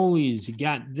the goalies, you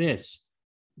got this.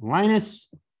 Linus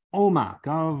Ullmark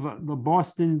of the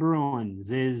Boston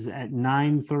Bruins is at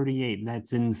 938.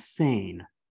 That's insane.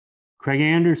 Craig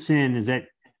Anderson is at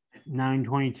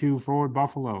 922 for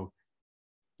Buffalo.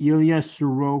 Ilya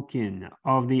Sorokin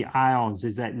of the Isles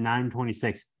is at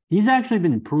 926. He's actually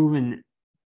been proven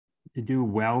to do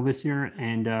well this year.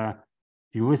 And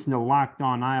if you listen to Locked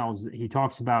On Isles, he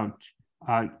talks about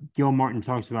Gil Martin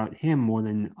talks about him more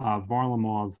than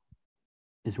Varlamov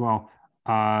as well.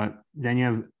 Then you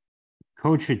have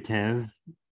Kochetev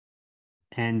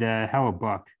and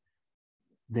Hellebuck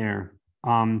there.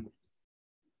 Can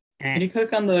you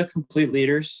click on the complete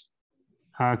leaders?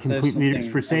 Complete leaders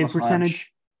for save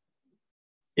percentage?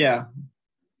 Yeah.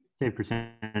 Save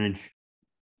percentage.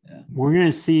 Yeah. We're going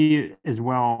to see as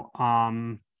well.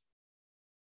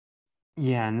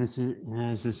 Yeah, and this is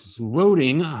as this is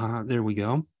loading. There we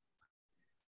go.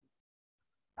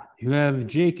 You have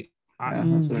Jake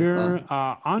Ottinger,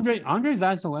 Andre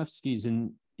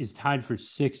Vasilevsky is tied for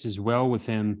 6 as well with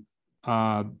him.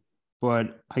 But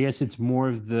I guess it's more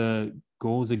of the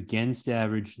goals against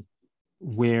average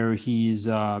where he's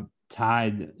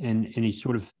tied, and he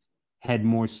sort of had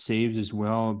more saves as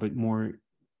well, but more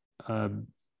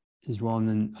as well, and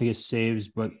then I guess saves.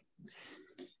 But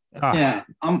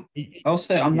I'll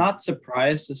say I'm not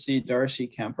surprised to see Darcy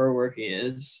Kemper where he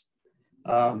is.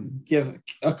 Give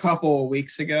a couple of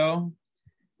weeks ago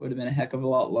would have been a heck of a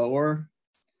lot lower,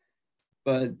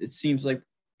 but it seems like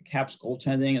Caps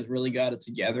goaltending has really got it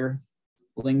together.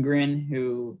 Lindgren,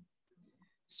 who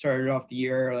started off the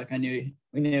year like we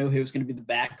knew he was going to be the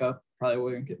backup,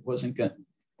 probably wasn't going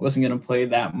to play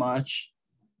that much.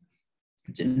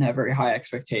 Didn't have very high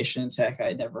expectations. Heck,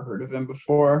 I'd never heard of him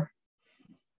before.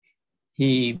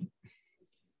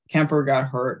 Kemper got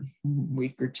hurt a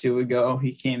week or two ago.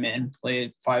 He came in,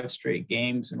 played 5 straight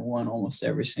games, and won almost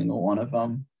every single one of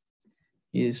them.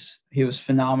 He was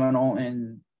phenomenal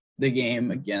in the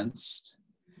game against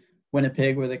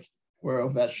Winnipeg, where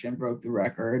Ovechkin broke the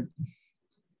record.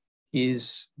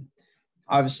 He's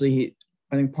obviously,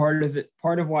 I think part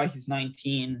of why he's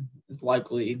 19 is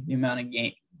likely the amount of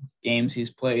games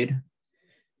he's played.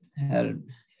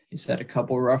 He's had a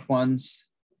couple rough ones.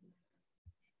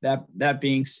 That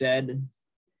being said,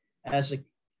 I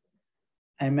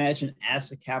imagine as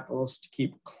the Capitals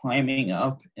keep climbing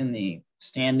up in the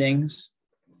standings,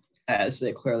 as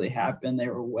they clearly have been, they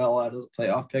were well out of the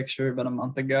playoff picture about a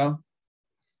month ago.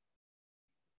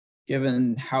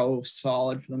 Given how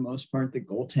solid, for the most part, the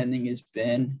goaltending has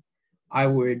been, I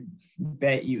would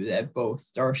bet you that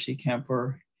both Darcy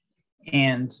Kemper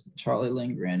and Charlie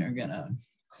Lindgren are going to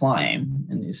climb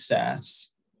in these stats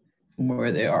from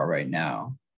where they are right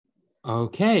now.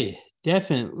 Okay,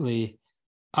 definitely.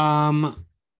 And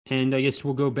I guess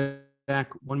we'll go back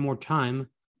one more time.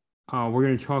 We're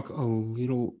going to talk a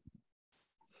little.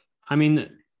 I mean,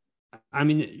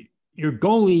 your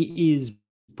goalie is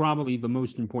probably the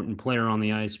most important player on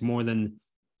the ice, more than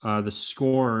the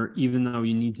scorer, even though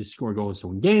you need to score goals to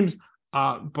win games.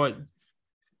 But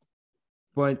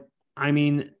I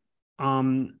mean,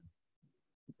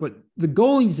 but the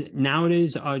goalies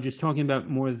nowadays are just talking about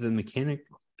more of the mechanic.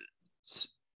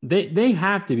 They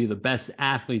have to be the best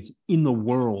athletes in the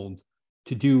world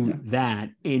to do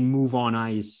that and move on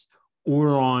ice or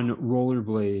on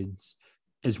rollerblades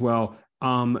as well.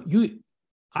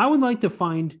 I would like to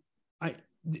find.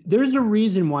 There's a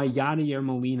reason why Yadier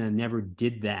Molina never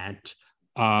did that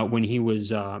when he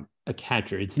was a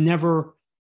catcher. It's never,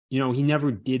 he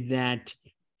never did that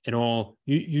at all.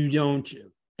 You don't.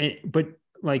 But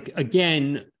like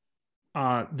again,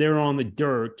 they're on the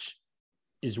dirt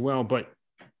as well. But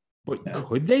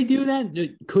could they do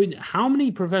that? How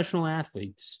many professional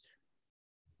athletes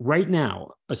right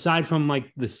now, aside from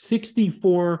like the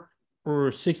 64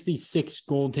 or 66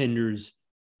 goaltenders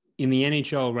in the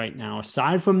NHL right now,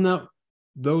 aside from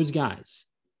those guys,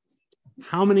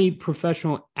 how many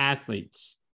professional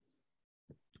athletes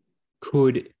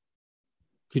could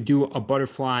do a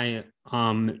butterfly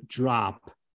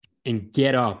drop and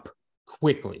get up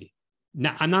quickly?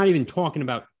 Now, I'm not even talking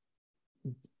about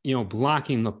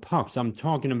blocking the pucks. I'm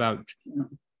talking about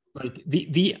like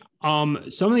the some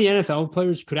of the NFL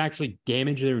players could actually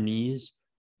damage their knees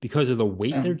because of the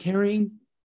weight they're carrying.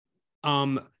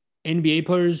 NBA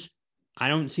players, I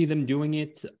don't see them doing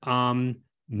it.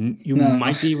 You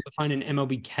might be able to find an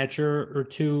MLB catcher or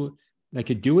two that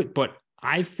could do it, but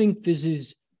I think this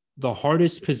is the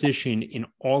hardest position in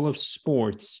all of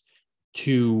sports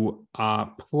to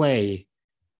play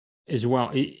as well.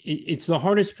 It's the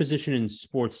hardest position in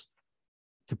sports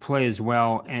to play as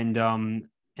well, and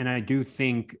I do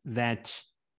think that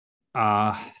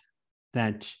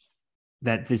that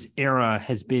this era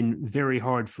has been very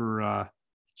hard for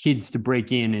kids to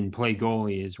break in and play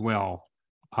goalie as well.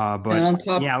 But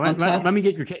let me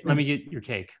get your take. Let me get your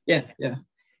take. Yeah.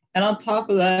 And on top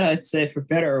of that, I'd say for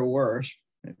better or worse,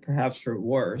 perhaps for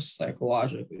worse,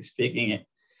 psychologically speaking,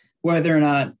 whether or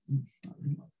not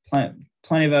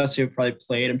plenty of us who have probably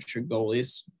played, I'm sure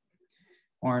goalies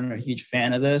aren't a huge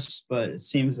fan of this, but it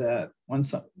seems that when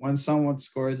someone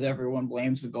scores, everyone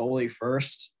blames the goalie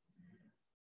first.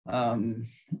 And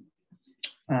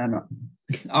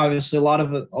obviously a lot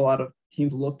of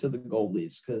teams look to the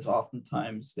goalies because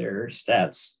oftentimes their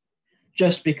stats,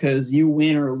 just because you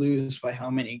win or lose by how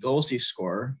many goals you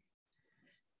score,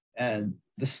 and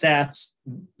the stats,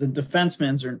 the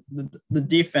defense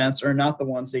are not the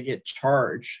ones that get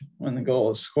charged when the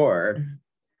goal is scored.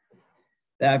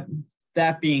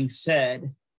 That being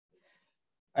said,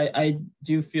 I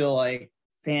do feel like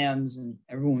fans and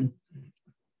everyone,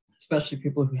 especially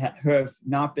people who have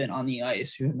not been on the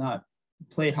ice, who have not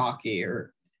played hockey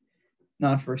or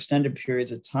not for extended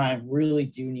periods of time, really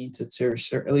do need to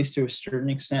at least to a certain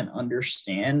extent,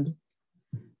 understand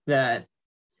that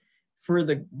for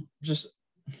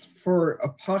a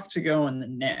puck to go in the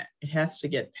net, it has to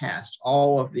get past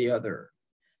all the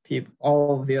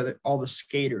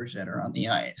skaters that are on the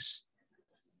ice.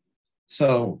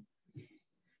 So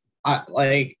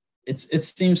it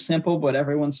seems simple, but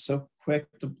everyone's so quick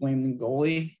to blame the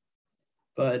goalie.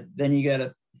 But then you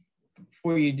gotta,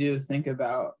 before you do, think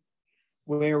about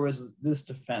where was this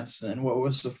defenseman? What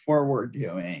was the forward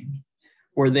doing?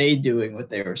 Were they doing what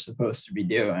they were supposed to be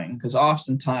doing? Because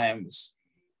oftentimes,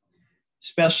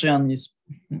 especially on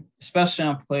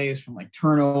plays from like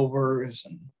turnovers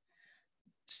and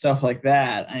stuff like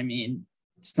that, I mean,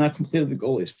 it's not completely the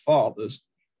goalie's fault.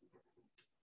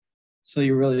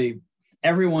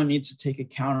 Everyone needs to take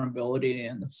accountability,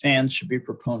 and the fans should be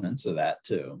proponents of that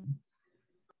too.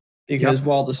 Because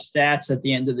while the stats at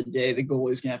the end of the day, the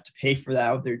goalie's going to have to pay for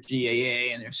that with their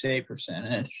GAA and their save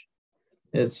percentage,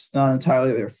 it's not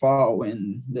entirely their fault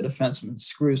when the defenseman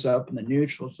screws up in the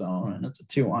neutral zone and it's a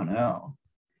 2-on-0.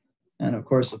 And of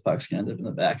course, the puck's going to end up in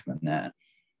the back of the net.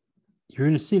 You're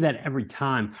going to see that every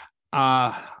time.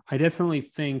 I definitely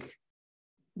think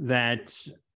that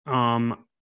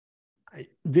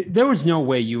there was no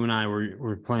way you and I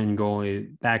were playing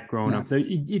goalie back growing up.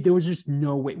 There was just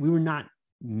no way. We were not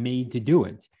made to do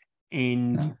it.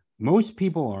 And most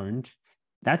people aren't.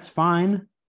 That's fine.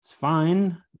 It's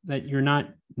fine that you're not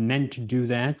meant to do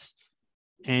that.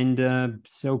 And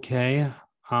it's okay.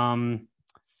 And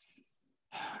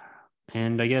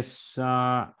I guess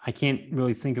I can't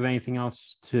really think of anything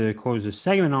else to close the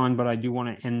segment on, but I do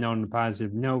want to end on a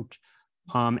positive note.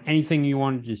 Anything you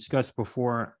want to discuss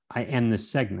before I end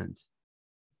this segment?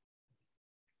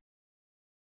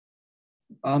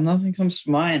 Nothing comes to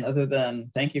mind other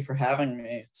than thank you for having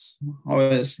me. It's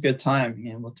always a good time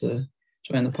being able to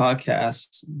join the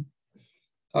podcast and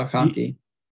talk hockey.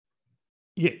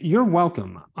 You're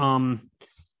welcome. I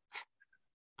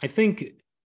think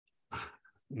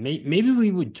maybe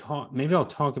we would talk. Maybe I'll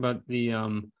talk about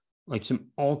the like some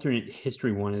alternate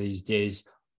history one of these days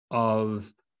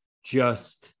of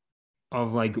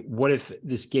like what if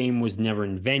this game was never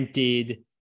invented?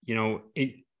 You know,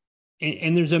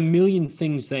 and there's a million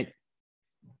things that,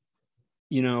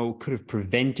 you know, could have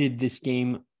prevented this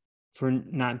game from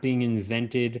not being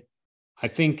invented. I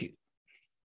think,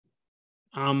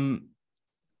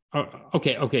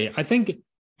 okay. I think,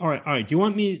 all right. Do you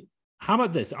want me, how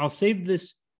about this? I'll save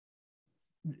this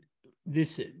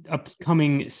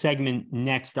upcoming segment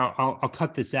next. I'll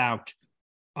cut this out.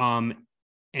 And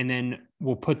then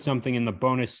we'll put something in the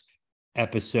bonus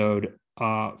episode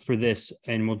for this,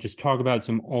 and we'll just talk about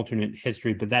some alternate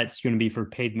history, but that's going to be for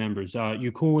paid members.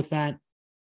 You cool with that?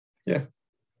 Yeah.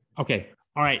 Okay.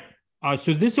 All right.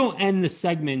 So this will end the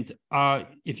segment.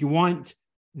 If you want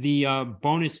the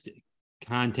bonus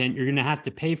content, you're going to have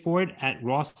to pay for it at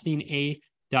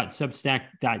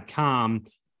rothsteina.substack.com.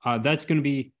 That's going to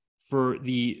be for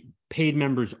the paid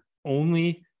members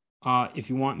only. If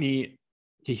you want me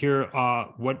to hear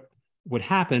what would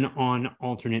happen on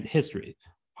alternate history.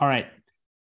 All right.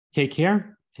 Take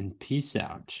care and peace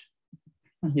out.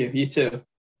 You too.